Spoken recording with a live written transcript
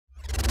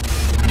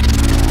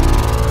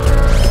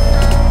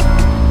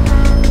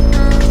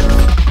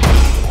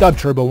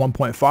DUBturbo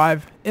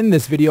 1.5. In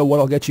this video, what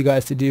I'll get you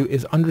guys to do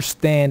is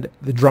understand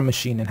the drum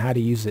machine and how to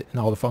use it and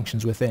all the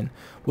functions within.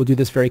 We'll do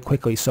this very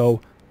quickly. So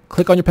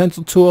click on your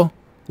pencil tool,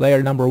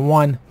 layer number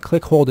 1,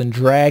 click, hold, and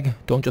drag.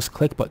 Don't just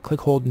click, but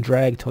click, hold, and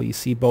drag until you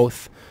see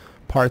both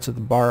parts of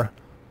the bar,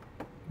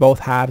 both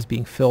halves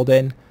being filled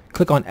in.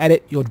 Click on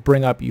edit, you'll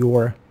bring up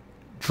your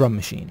drum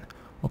machine.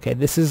 Okay,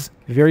 this is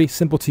very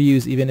simple to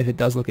use, even if it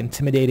does look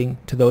intimidating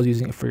to those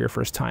using it for your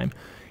first time.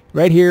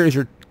 Right here is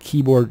your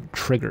keyboard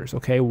triggers,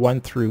 okay,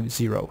 1 through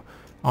 0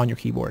 on your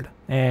keyboard.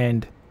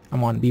 And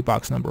I'm on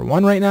beatbox number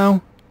 1 right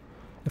now.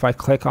 If I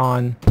click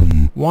on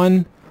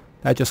 1,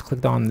 that just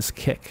clicked on this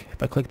kick.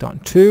 If I clicked on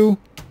 2,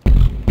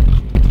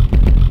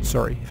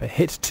 if I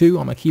hit 2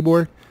 on my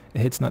keyboard,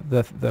 it hits not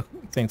the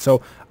thing.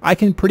 So I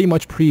can pretty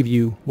much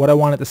preview what I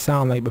want it to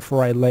sound like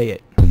before I lay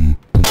it.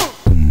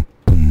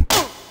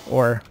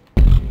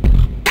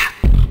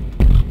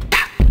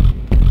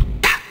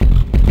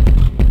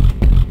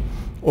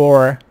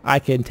 Or I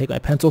can take my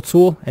pencil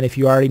tool, and if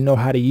you already know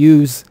how to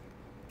use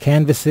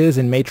canvases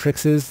and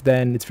matrices,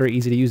 then it's very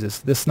easy to use this.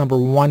 This number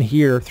 1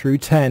 here through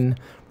 10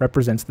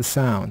 represents the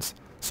sounds.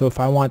 So if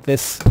I want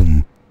this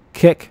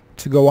kick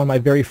to go on my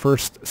very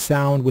first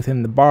sound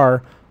within the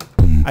bar,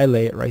 I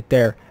lay it right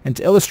there. And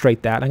to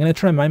illustrate that, I'm going to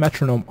turn my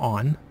metronome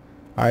on.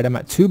 Alright, I'm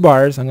at 2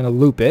 bars. I'm going to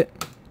loop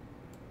it.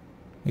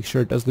 Make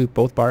sure it does loop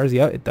both bars.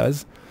 Yeah, it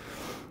does.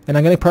 And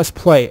I'm going to press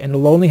play, and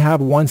it'll only have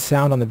 1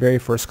 sound on the very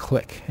first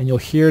click. And you'll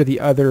hear the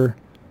other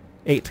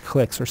 8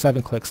 clicks or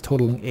 7 clicks,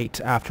 totaling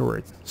 8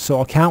 afterwards. So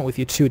I'll count with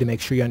you too to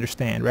make sure you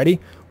understand. Ready?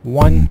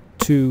 1,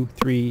 2,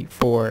 3,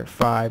 4,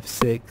 5,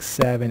 6,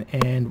 7,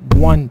 and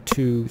 1,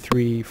 2,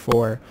 3,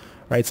 4.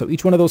 Right, so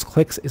each one of those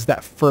clicks is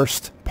that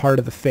first part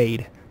of the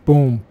fade.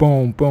 Boom,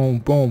 boom, boom,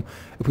 boom.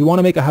 If we want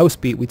to make a house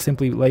beat, we'd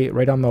simply lay it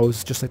right on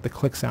those, just like the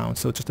click sound.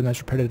 So it's just a nice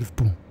repetitive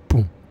boom,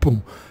 boom,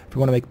 boom. If we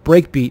want to make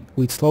break beat,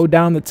 we'd slow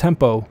down the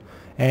tempo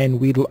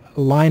and we'd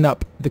line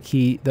up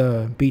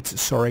the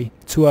beats,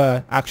 to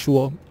a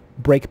actual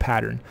break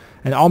pattern.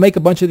 And I'll make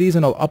a bunch of these,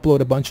 and I'll upload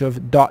a bunch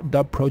of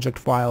 .dub project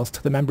files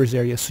to the members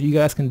area so you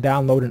guys can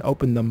download and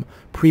open them,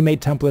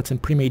 pre-made templates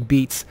and pre-made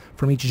beats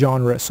from each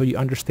genre, so you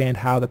understand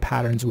how the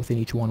patterns within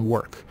each one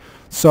work.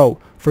 So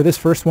for this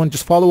first one,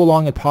 just follow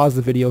along and pause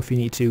the video if you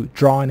need to.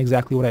 Draw in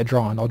exactly what I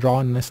draw in. I'll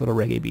draw in a nice little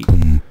reggae beat.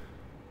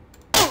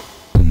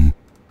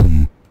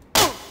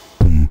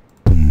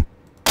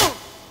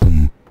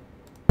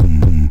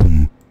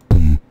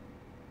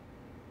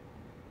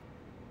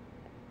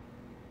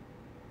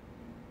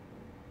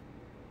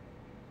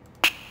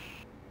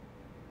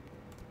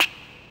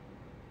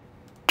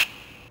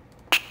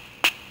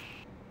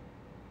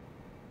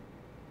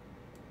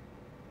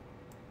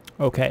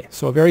 Okay,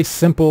 so a very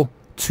simple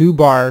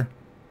 2-bar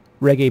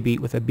reggae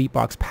beat with a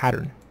beatbox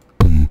pattern.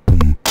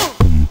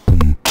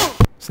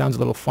 Sounds a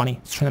little funny.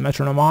 Let's turn the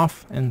metronome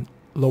off and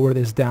lower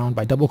this down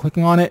by double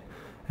clicking on it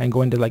and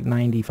going to like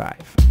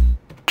 95.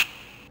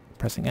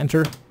 Pressing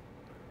enter.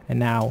 And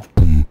now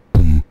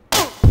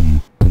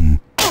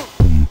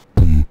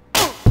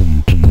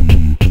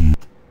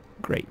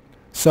great.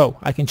 So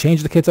I can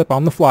change the kits up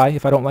on the fly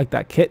if I don't like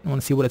that kit. I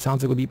want to see what it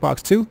sounds like with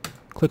beatbox 2.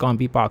 Click on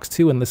beatbox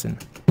 2 and listen.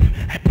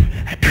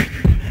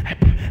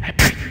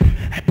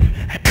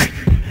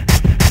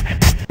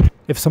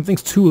 If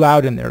something's too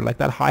loud in there, like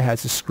that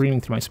hi-hat's just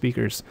screaming through my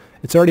speakers,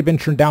 it's already been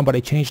turned down, but I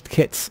changed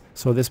kits,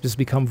 so this has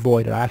become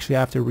void. I actually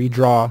have to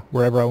redraw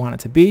wherever I want it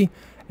to be,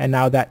 and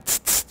now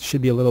that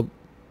should be a little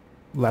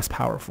less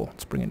powerful.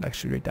 Let's bring it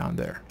actually right down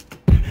there.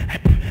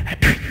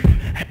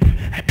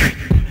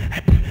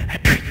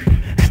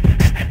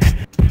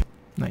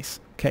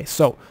 Nice. Okay,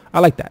 so I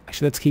like that.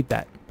 Actually, let's keep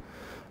that.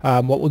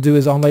 What we'll do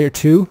is on layer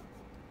 2,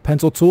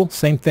 pencil tool,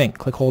 same thing.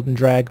 Click, hold, and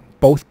drag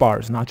both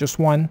bars, not just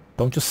one.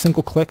 Don't just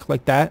single click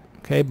like that,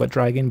 okay, but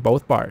drag in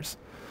both bars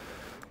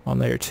on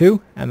layer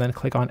 2, and then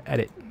click on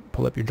edit.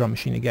 Pull up your drum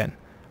machine again.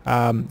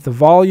 The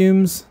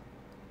volumes,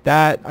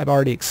 that I've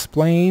already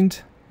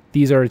explained.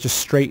 These are just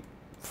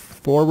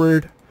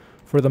straightforward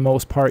for the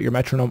most part. Your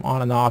metronome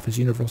on and off is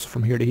universal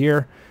from here to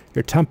here.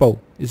 Your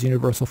tempo is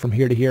universal from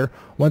here to here.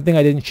 One thing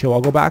I didn't show,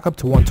 I'll go back up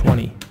to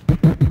 120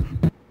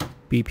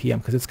 BPM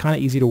because it's kind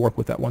of easy to work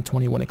with that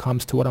 120 when it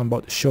comes to what I'm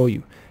about to show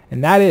you.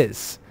 And that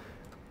is,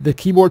 the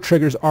keyboard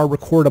triggers are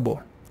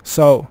recordable.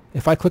 So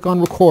if I click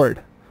on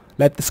record,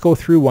 let this go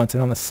through once,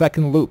 and on the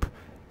second loop,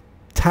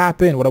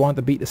 tap in what I want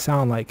the beat to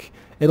sound like.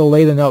 It'll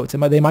lay the notes.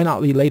 They might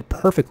not be laid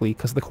perfectly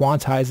because the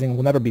quantizing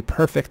will never be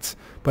perfect,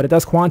 but it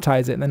does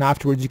quantize it, and then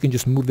afterwards you can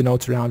just move the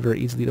notes around very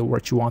easily to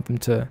what you want them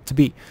to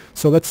be.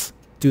 So let's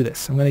do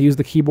this. I'm going to use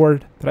the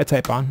keyboard that I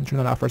type on. Turn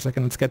that off for a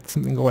second. Let's get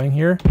something going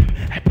here.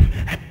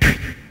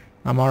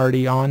 I'm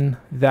already on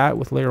that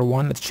with layer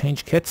 1. Let's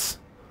change kits.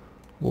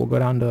 We'll go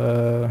down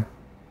to,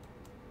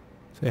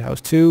 say,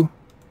 house 2.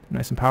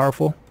 Nice and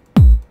powerful.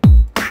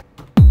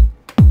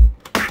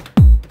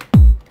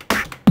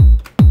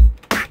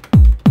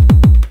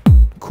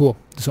 Cool.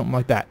 Do something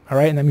like that.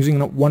 Alright, and I'm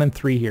using 1 and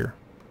 3 here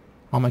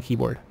on my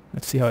keyboard.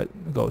 Let's see how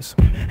it goes.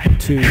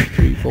 2,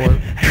 3, 4,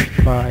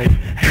 5,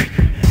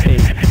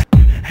 8.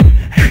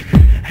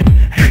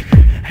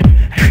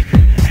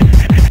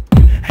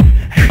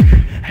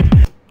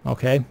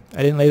 Okay, I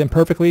didn't lay them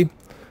perfectly,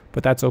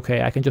 but that's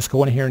okay. I can just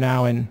go in here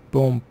now and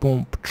boom,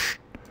 boom,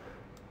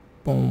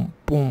 boom,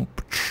 boom.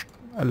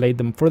 I laid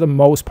them for the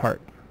most part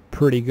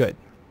pretty good.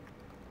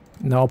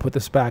 Now I'll put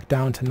this back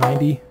down to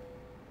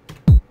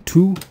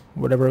 92,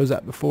 whatever it was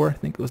at before. I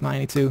think it was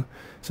 92.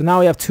 So now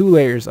we have 2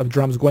 layers of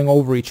drums going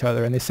over each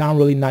other, and they sound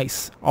really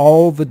nice.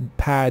 All the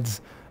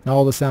pads and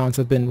all the sounds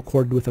have been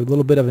recorded with a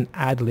little bit of an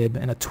ad-lib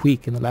and a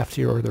tweak in the left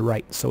ear or the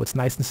right. So it's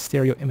nice and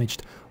stereo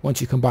imaged once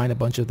you combine a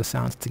bunch of the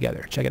sounds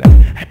together. Check it out.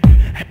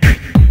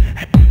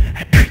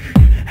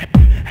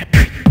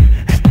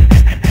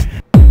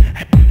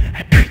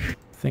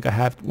 I think I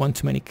have one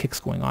too many kicks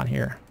going on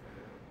here.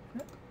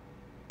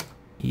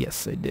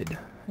 Yes, I did.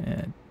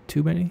 And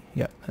too many?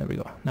 Yeah, there we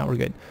go. Now we're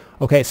good.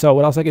 Okay, so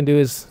what else I can do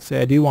is say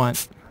I do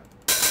want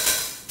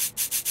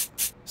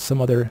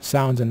some other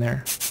sounds in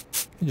there.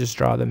 And just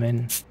draw them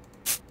in.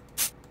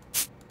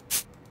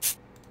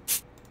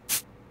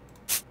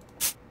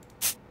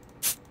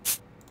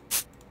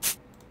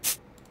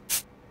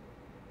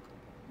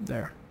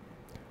 There.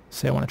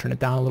 Say I want to turn it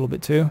down a little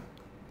bit too.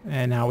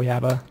 And now we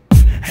have a...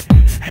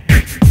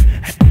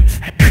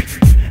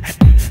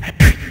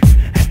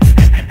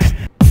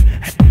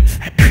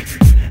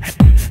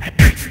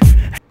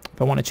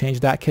 If I want to change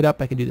that kit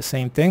up, I can do the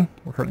same thing.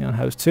 We're currently on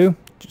house 2.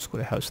 Just go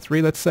to house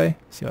 3, let's say.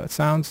 See how it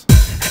sounds.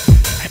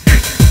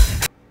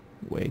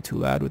 Way too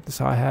loud with this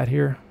hi-hat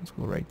here. Let's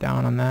go right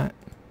down on that.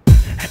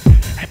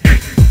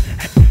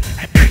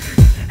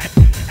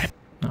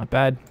 Not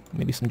bad.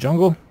 Maybe some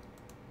jungle.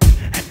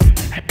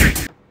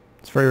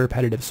 It's very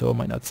repetitive, so it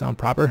might not sound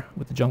proper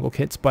with the jungle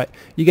kits, but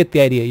you get the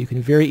idea. You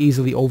can very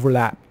easily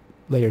overlap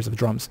layers of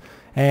drums.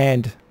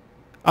 And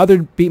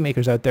other beat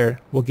makers out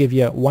there will give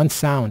you 1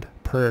 sound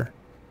per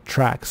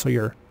track. So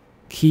your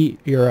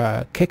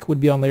kick would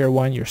be on layer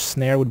 1, your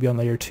snare would be on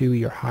layer 2,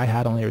 your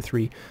hi-hat on layer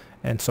 3,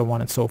 and so on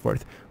and so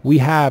forth. We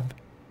have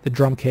the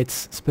drum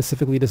kits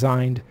specifically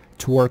designed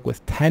to work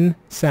with 10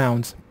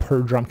 sounds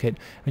per drum kit,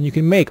 and you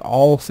can make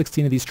all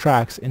 16 of these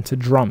tracks into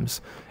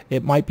drums.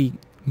 It might be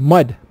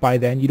mud by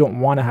then. You don't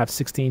want to have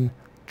 16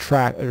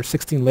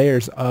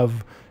 layers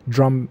of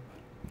drum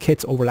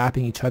kits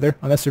overlapping each other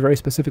unless they're very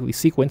specifically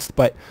sequenced,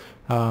 but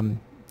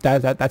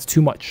that's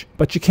too much.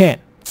 But you can.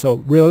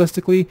 So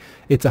realistically,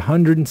 it's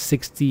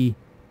 160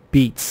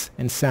 beats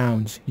and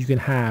sounds you can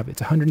have.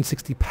 It's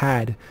 160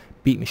 pad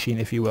beat machine,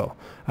 if you will.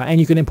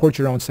 And you can import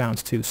your own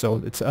sounds too, so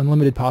it's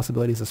unlimited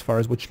possibilities as far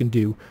as what you can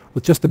do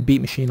with just the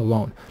beat machine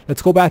alone.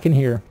 Let's go back in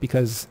here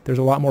because there's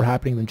a lot more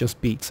happening than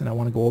just beats, and I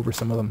want to go over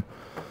some of them.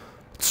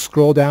 Let's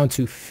scroll down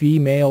to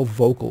female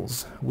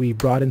vocals. We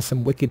brought in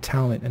some wicked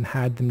talent and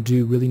had them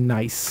do really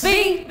nice.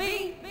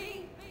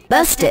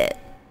 Bust it.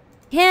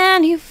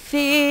 Can you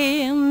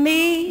feel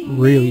me?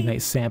 Really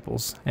nice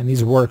samples, and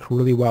these work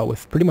really well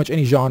with pretty much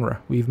any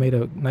genre. We've made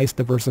a nice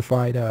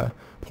diversified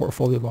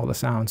portfolio of all the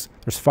sounds.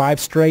 There's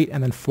 5 straight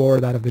and then 4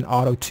 that have been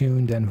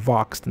auto-tuned and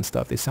voxed and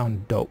stuff. They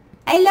sound dope.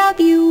 I love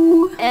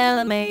you,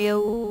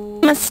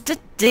 LMAO, Mr.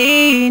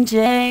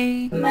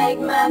 DJ. Make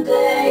my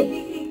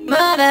day.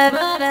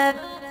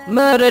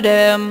 Murder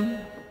them.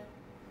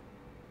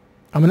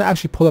 I'm gonna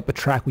actually pull up a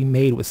track we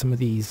made with some of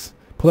these.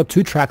 Pull up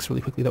 2 tracks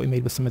really quickly that we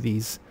made with some of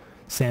these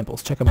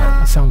samples. Check them out.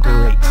 They sound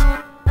great.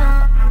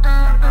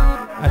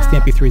 That's the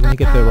MP3. Let me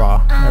get the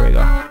raw. There we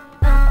go.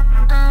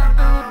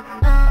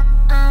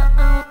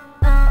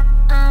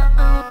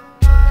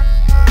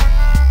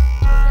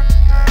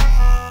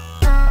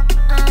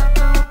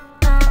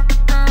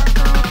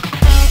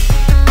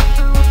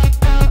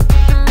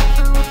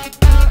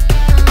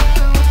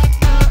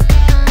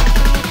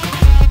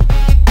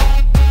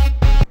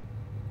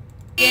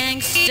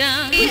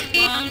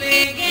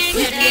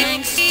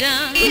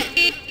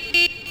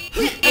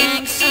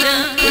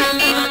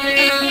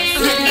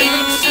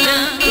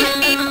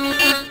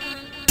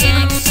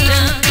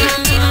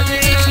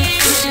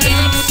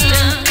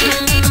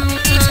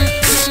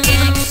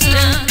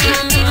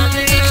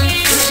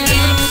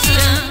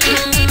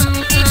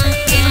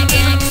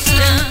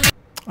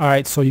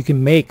 Alright, so you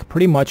can make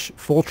pretty much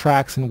full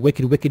tracks and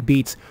wicked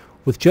beats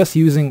with just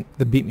using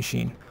the beat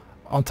machine.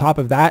 On top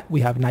of that,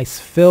 we have nice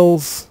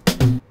fills.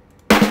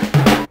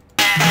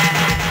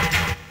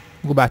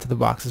 We'll go back to the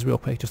boxes real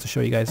quick just to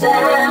show you guys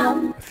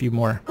a few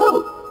more,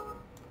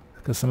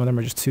 because some of them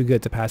are just too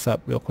good to pass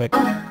up real quick.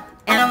 And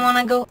I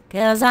wanna go,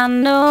 cause I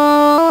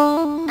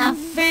know I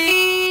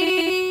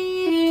feel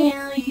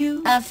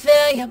you. I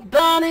feel you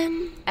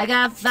burning. I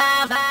got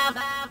fire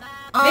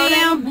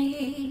on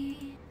me.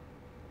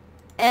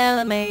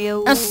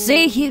 LMAO, I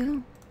see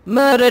you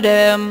murder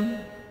them.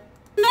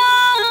 No,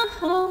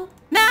 no,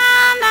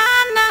 no,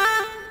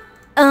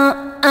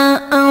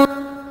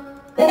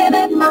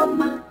 baby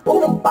mama,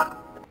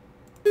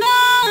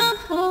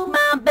 no,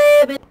 my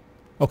baby.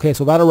 Okay,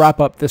 so that'll wrap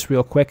up this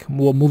real quick.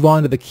 We'll move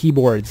on to the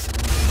keyboards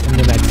in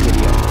the next